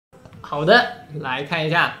好的，来看一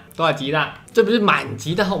下多少级的，这不是满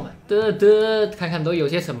级的号码。看看都有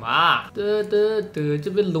些什么啊？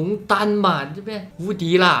这不是龙丹嘛？这边无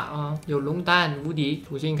敌啦啊！有龙丹无敌。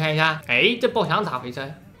属性看一下，哎，这爆箱咋回事？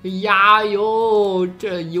哎呀哟，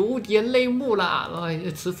这有点泪目了。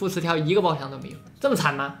副词条一个爆箱都没有，这么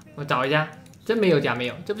惨吗？我找一下，真没有假没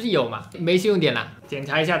有，这不是有吗？没信用点了，检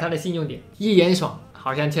查一下它的信用点，一眼爽，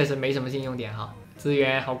好像确实没什么信用点哈。资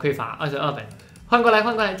源好匮乏，22本。换过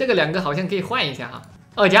来，这个2个好像可以换一下哈。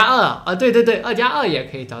2+2啊，对，2+2也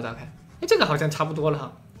可以找找看。哎，这个好像差不多了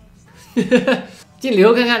哈。净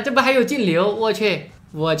流看看，这不还有净流？我去，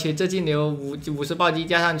这净流50暴击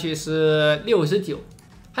加上去是69，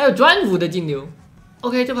还有专武的净流。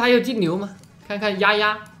OK， 这不还有净流吗？看看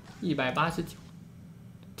丫189，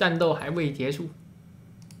战斗还未结束。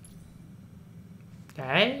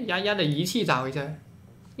哎，丫的仪器咋回事？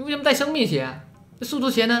你为什么带生命血啊？这速度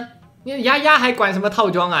鞋呢？你丫还管什么套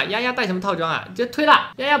装啊？丫带什么套装啊？这推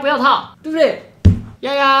了，丫不要套，对不对？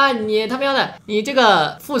丫，你他喵的，你这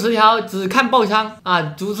个副词条只看爆伤啊，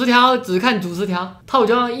主词条只看主词条，套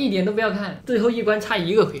装一点都不要看。最后一关差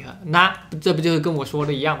1个回合，那这不就是跟我说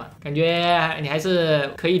的一样吗？感觉你还是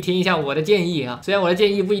可以听一下我的建议啊。虽然我的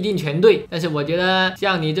建议不一定全对，但是我觉得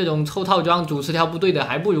像你这种凑套装主词条不对的，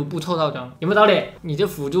还不如不凑套装，有没有道理？你这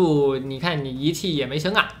辅助，你看你仪器也没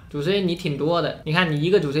升啊，主 C 你挺多的，你看你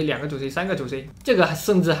1个主 C、2个主 C、3个主 C， 这个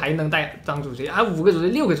甚至还能带当主 C， 还5个主 C、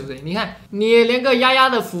6个主 C， 你看你连个丫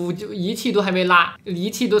的辅助仪器都还没拉，仪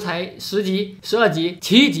器都才10级、12级、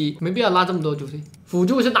7级，没必要拉这么多主 C。辅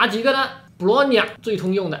助是哪几个呢？布洛尼亚最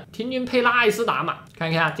通用的，停云配拉艾斯达嘛。看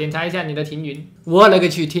一下，检查一下你的停云，我勒个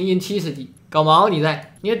去，停云70级，搞毛你在？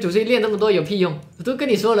你的主 C 练这么多有屁用？我都跟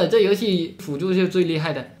你说了，这游戏辅助是最厉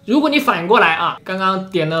害的。如果你反过来啊，刚刚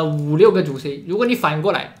点了5、6个主 C， 如果你反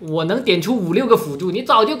过来，我能点出5、6个辅助，你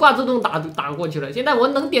早就挂自动打过去了。现在我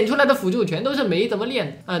能点出来的辅助全都是没怎么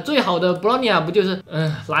练啊。最好的布洛尼亚不就是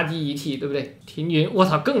垃圾仪器，对不对？停云，我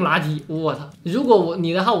操，更垃圾，我操！如果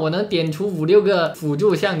你的号我能点出5、6个辅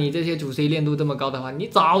助，像你这些主 C 练度这么高的话，你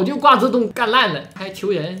早就挂自动干烂了，还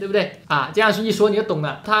求人，对不对？啊，这样一说你就懂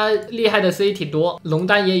了。他厉害的 C 挺多，龙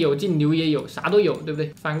丹也有，净流也有，啥都有，对不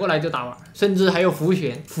对？反过来就打完，甚至还有浮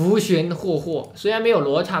旋霍，虽然没有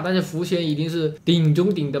罗刹，但是浮旋已经是顶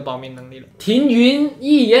中顶的保命能力了。停云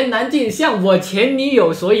一言难尽，像我前女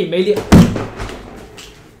友，所以没练。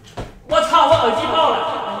我操，我耳机爆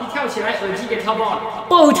了，一跳起来耳机给跳爆了，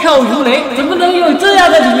暴跳如雷，怎么能有这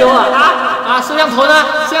样的理由啊？摄像头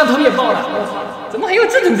呢？摄像头也爆了，我操，怎么还有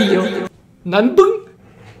这种理由？难崩，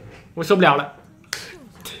我受不了了。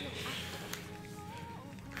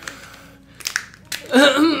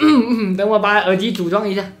等我把耳机组装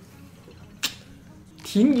一下。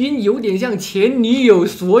停云有点像前女友，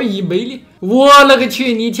所以没练。我勒个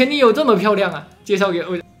去，你前女友这么漂亮啊？介绍给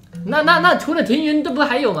我。那除了停云，这不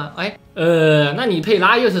还有吗？哎，那你配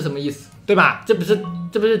拉又是什么意思？对吧？这不是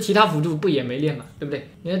其他辅助不也没练吗？对不对？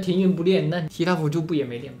你看停云不练，那其他辅助不也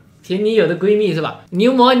没练吗？前女友的闺蜜是吧？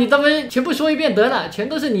牛魔，你这么全部说一遍得了，全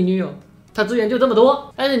都是你女友。他资源就这么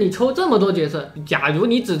多，但是你抽这么多角色，假如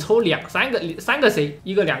你只抽3个 C，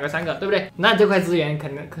 1个、2个、3个，对不对？那这块资源可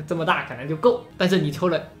能这么大，可能就够。但是你抽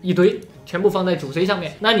了一堆，全部放在主 C 上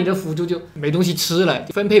面，那你的辅助就没东西吃了，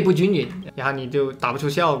分配不均匀，然后你就打不出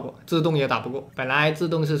效果，自动也打不过。本来自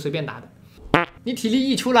动是随便打的，你体力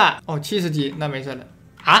溢出了哦，70级，那没事了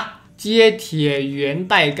啊。接铁元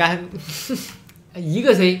带杆，1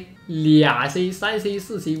个 C、2 C、3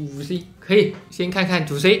 C、4 C、5 C， 可以先看看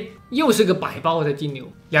主 C。又是个100包的金牛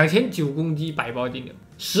，2009攻击100包金牛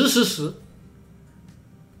，10，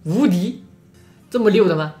无敌，这么溜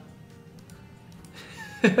的吗？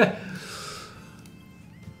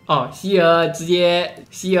哦，希尔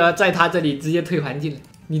在他这里直接退环境了，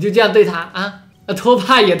你就这样对他啊？托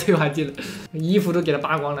帕也退环境了，衣服都给他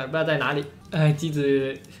扒光了，不知道在哪里。机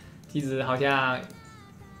子好像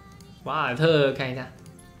瓦尔特，看一下。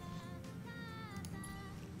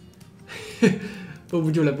绷不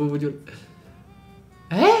住了。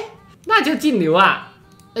哎，那就净流啊！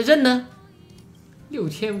刃呢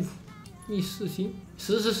？6500逆4星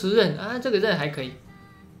，10刃啊，这个刃还可以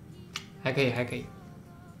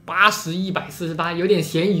，80、148，有点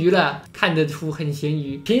咸鱼了，看得出很咸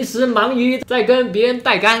鱼。平时忙于在跟别人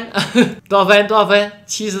带杆，多少分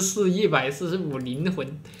？74、145灵魂，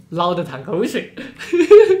捞得淌口水。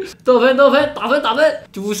多少分？打分，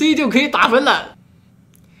主 C 就可以打分了。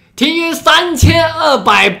停云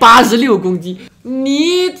3286攻击，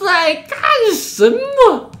你在干什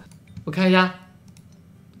么？我看一下，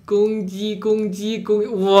攻击，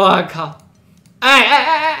我靠！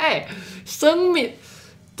哎，生命，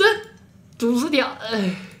这主词条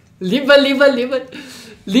，0分，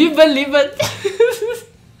 0分0分。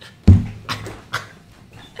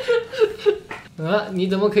你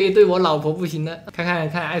怎么可以对我老婆不行呢？看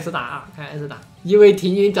艾斯达啊，看艾斯达，因为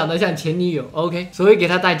停云长得像前女友 ，OK， 所以给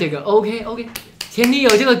他带这个 ，OK， 前女友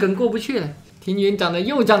这个梗过不去了，停云长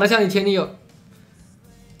得像你前女友，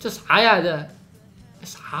这啥呀这？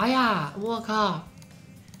啥呀？我靠！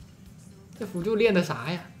这辅助练的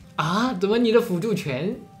啥呀？啊？怎么你的辅助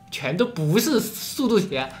全都不是速度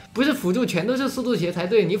鞋？不是辅助全都是速度鞋才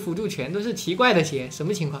对，你辅助全都是奇怪的鞋，什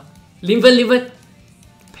么情况？0分0分，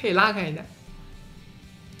配拉开一下。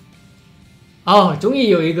哦，终于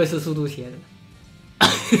有一个是速度鞋的，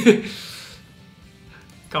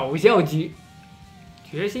搞笑剧，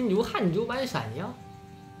决心如汗珠般闪耀。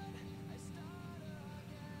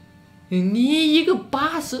你一个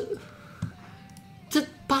80，这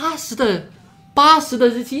80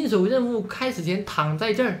的是新手任务开始前躺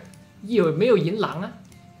在这儿，有没有银狼啊？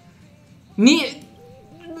你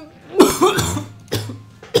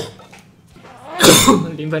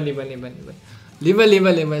0分0分0分0分0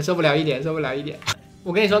分0分，受不了一点。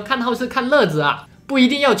我跟你说，看号是看乐子啊，不一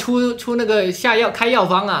定要出那个开药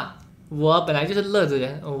方啊。我本来就是乐子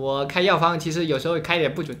人，我开药方其实有时候开的也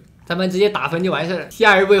不准。咱们直接打分就完事了。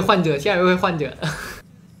下一位患者，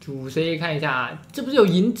主 C 看一下啊，这不是有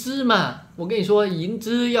银枝吗？我跟你说，银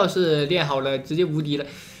枝要是练好了，直接无敌了。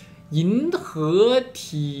银河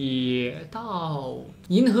铁道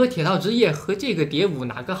之夜和这个蝶舞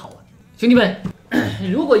哪个好啊？兄弟们，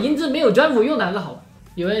如果银枝没有专武，用哪个好？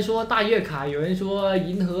有人说大月卡，有人说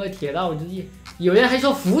银河铁道之夜，有人还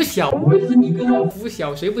说拂晓。拂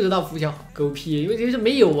晓谁不知道拂晓好？狗屁，因为这是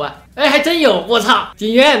没有啊！哎，还真有！我操，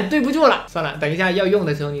警员对不住了。算了，等一下要用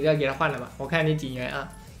的时候你就要给他换了吧。我看你警员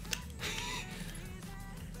啊。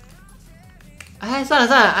哎，算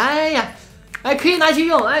了，哎呀，哎，可以拿去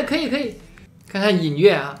用，哎，可以。看看音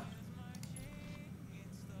乐啊。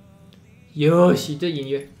哟西，这音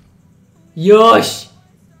乐，哟西。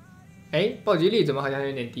哎，暴击力怎么好像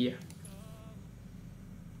有点低啊？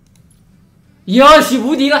哟西，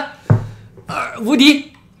无敌了，无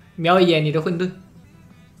敌！瞄一眼你的混沌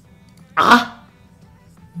啊！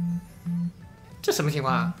这什么情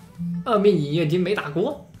况啊？2面影月经没打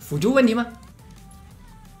过，辅助问题吗？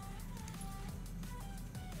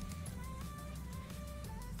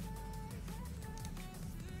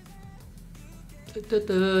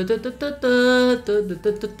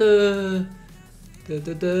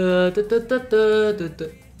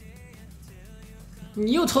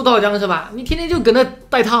你又抽套章是吧？你天天就搁那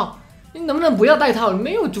带套，你能不能不要带套？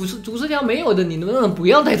没有主视条没有的，你能不能不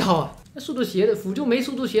要带套啊？那速度鞋的辅助没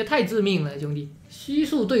速度鞋太致命了，兄弟。虚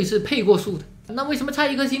速对是配过速的，那为什么差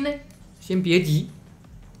1颗星呢？先别急，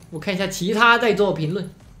我看一下其他再做评论，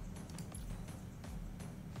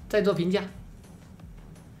再做评价。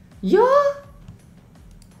哟，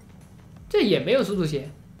这也没有速度鞋。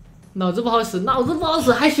脑子不好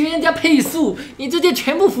使还学人家配速，你直接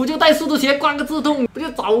全部辅助带速度鞋挂个自动，不就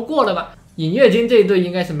早过了吗？影月经这一队应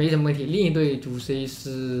该是没什么问题，另一队主 C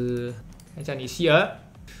是看一下你希尔，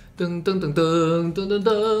噔，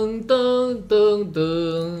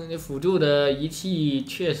你辅助的仪器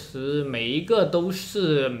确实每一个都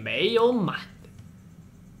是没有满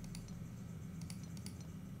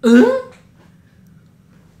的。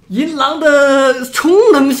银狼的充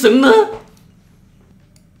能绳呢？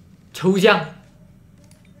抽象，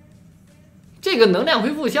这个能量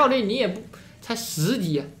恢复效率你也不才10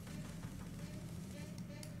级啊。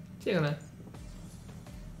这个呢，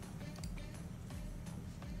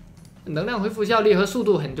能量恢复效率和速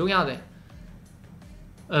度很重要的。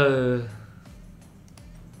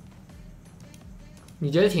你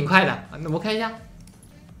觉得挺快的？那我看一下，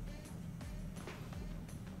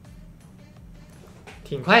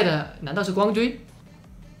挺快的，难道是光追？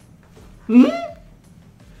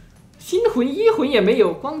星魂1魂也没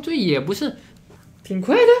有，光追也不是，挺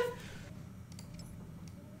快的。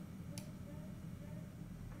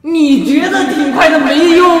你觉得挺快的没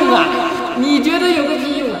用啊？你觉得有个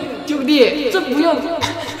屁用啊，兄弟，这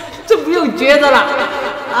不用觉得了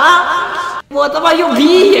啊！我他妈用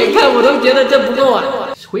屁眼看我都觉得这不够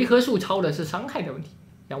啊！回合数超的是伤害的问题，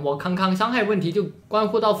让我康伤害问题就关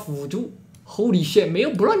乎到辅助。Holy shit， 没有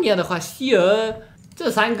布洛尼亚的话，希尔。这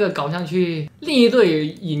3个搞上去，另一队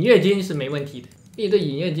影月经是没问题的。另一队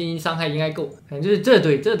影月经伤害应该够，反正就是这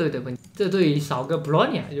队的问题。这队少个布洛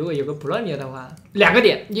尼亚，如果有个布洛尼亚的话，2个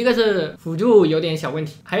点，一个是辅助有点小问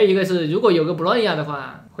题，还有一个是如果有个布洛尼亚的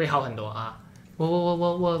话会好很多啊。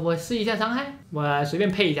我试一下伤害，我随便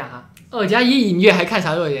配一下哈。2+1影月还看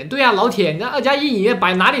啥弱点？对啊，老铁，那2+1影月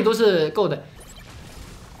摆哪里都是够的。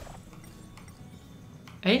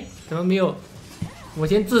哎，怎么没有？我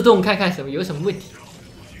先自动看看有什么问题。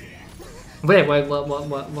不对，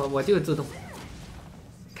我就自动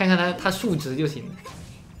看看它数值就行了，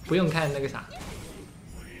不用看那个啥。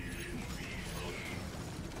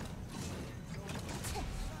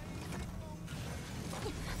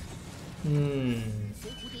随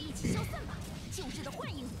蝴蝶一起消散吧，旧日的幻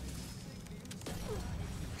影。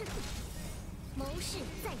谋事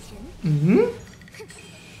在人。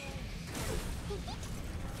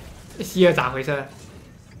希尔咋回事？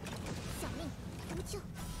小命不救，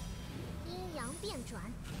阴阳变转。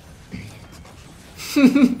星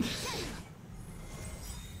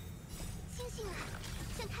星啊，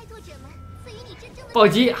向开拓者们赐予你真正的。暴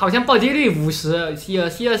击好像暴击率50，希尔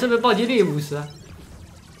是不是暴击率50？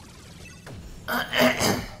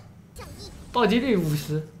暴击率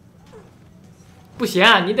50，不行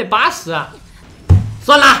啊，你得80啊！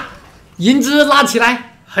算了，银枝拉起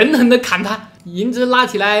来，狠狠的砍他。银枝拉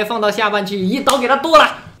起来，放到下半区，一刀给他剁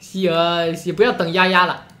了。希尔，不要等丫丫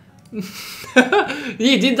了，你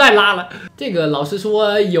已经在拉了。这个老实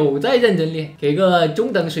说有在认真练，给个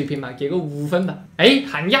中等水平吧，给个5分吧。哎，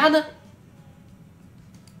寒鸦呢？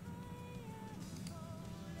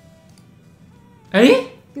哎，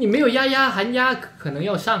你没有丫丫，寒鸦可能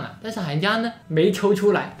要上啊，但是寒鸦呢没抽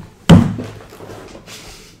出来。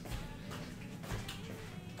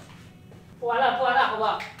不玩了，好不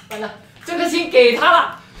好？完了，这颗星给他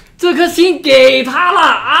了，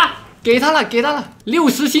啊！给他了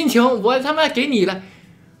，60星球，我他妈给你了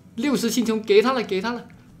，60星球给他了。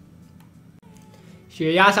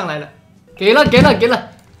血压上来了，给了，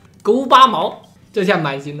勾8毛，这下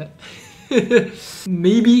满行了。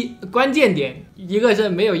没逼，关键点一个是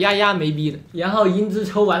没有丫丫没逼的，然后银枝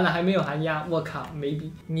抽完了还没有寒鸦，我靠没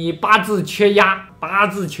逼，你8字缺压，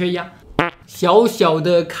小小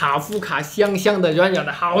的卡夫卡，香香的软软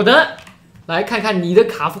的，好的，来看看你的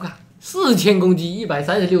卡夫卡，4000攻击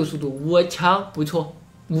，136速度，我操不错，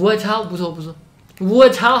我操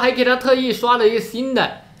还给他特意刷了一个新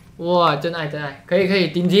的，哇真爱，可以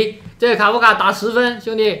顶级，这个卡夫卡打10分，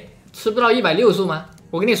兄弟吃不到160速吗？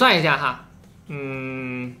我给你算一下哈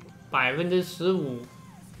，15%，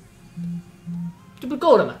这不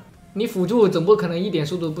够了吗？你辅助总不可能一点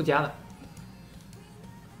速度不加吧？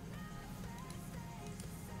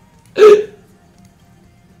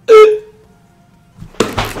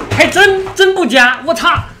还真不加，我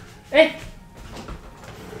操！哎，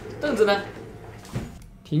凳子呢？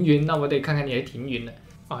停云，那我得看看你还停云了。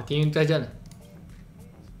啊，停云在这呢。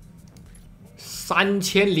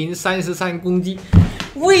3033攻击。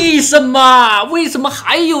为什么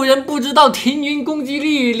还有人不知道停云攻击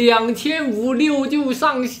力2556就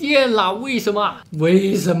上线了？为什么？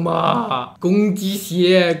攻击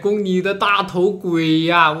鞋攻你的大头鬼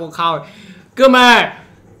呀！我靠，哥们儿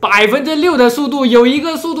，6%的速度有一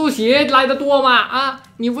个速度鞋来的多吗？啊，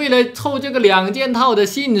你为了凑这个2件套的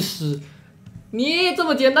信使，你这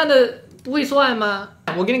么简单的不会算吗？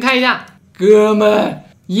我给你看一下，哥们。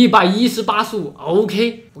118速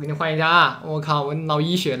 ，OK， 我给你换一下啊！我靠，我脑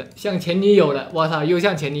溢血了，像前女友了，我操，又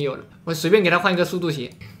像前女友了。我随便给他换一个速度鞋，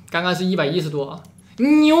刚刚是110多啊，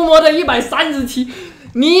牛魔的137，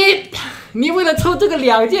你为了凑这个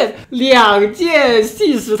2件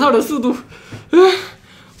信使套的速度，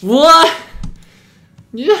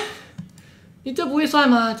你这不会算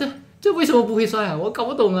吗？这为什么不会算啊？我搞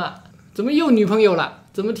不懂啊，怎么又女朋友了？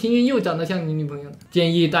怎么停云又长得像你女朋友呢？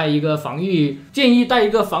建议带一个防御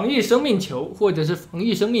生命球，或者是防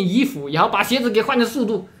御生命衣服，然后把鞋子给换成速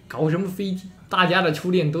度。搞什么飞机？大家的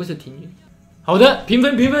初恋都是停云。好的，评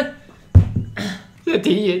分。这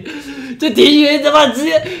停云他妈直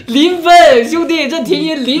接0分，兄弟，这停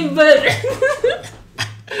云0分，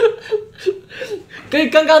跟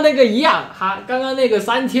刚刚那个一样哈，刚刚那个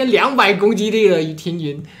3200攻击力的停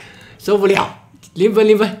云，受不了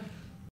，0分。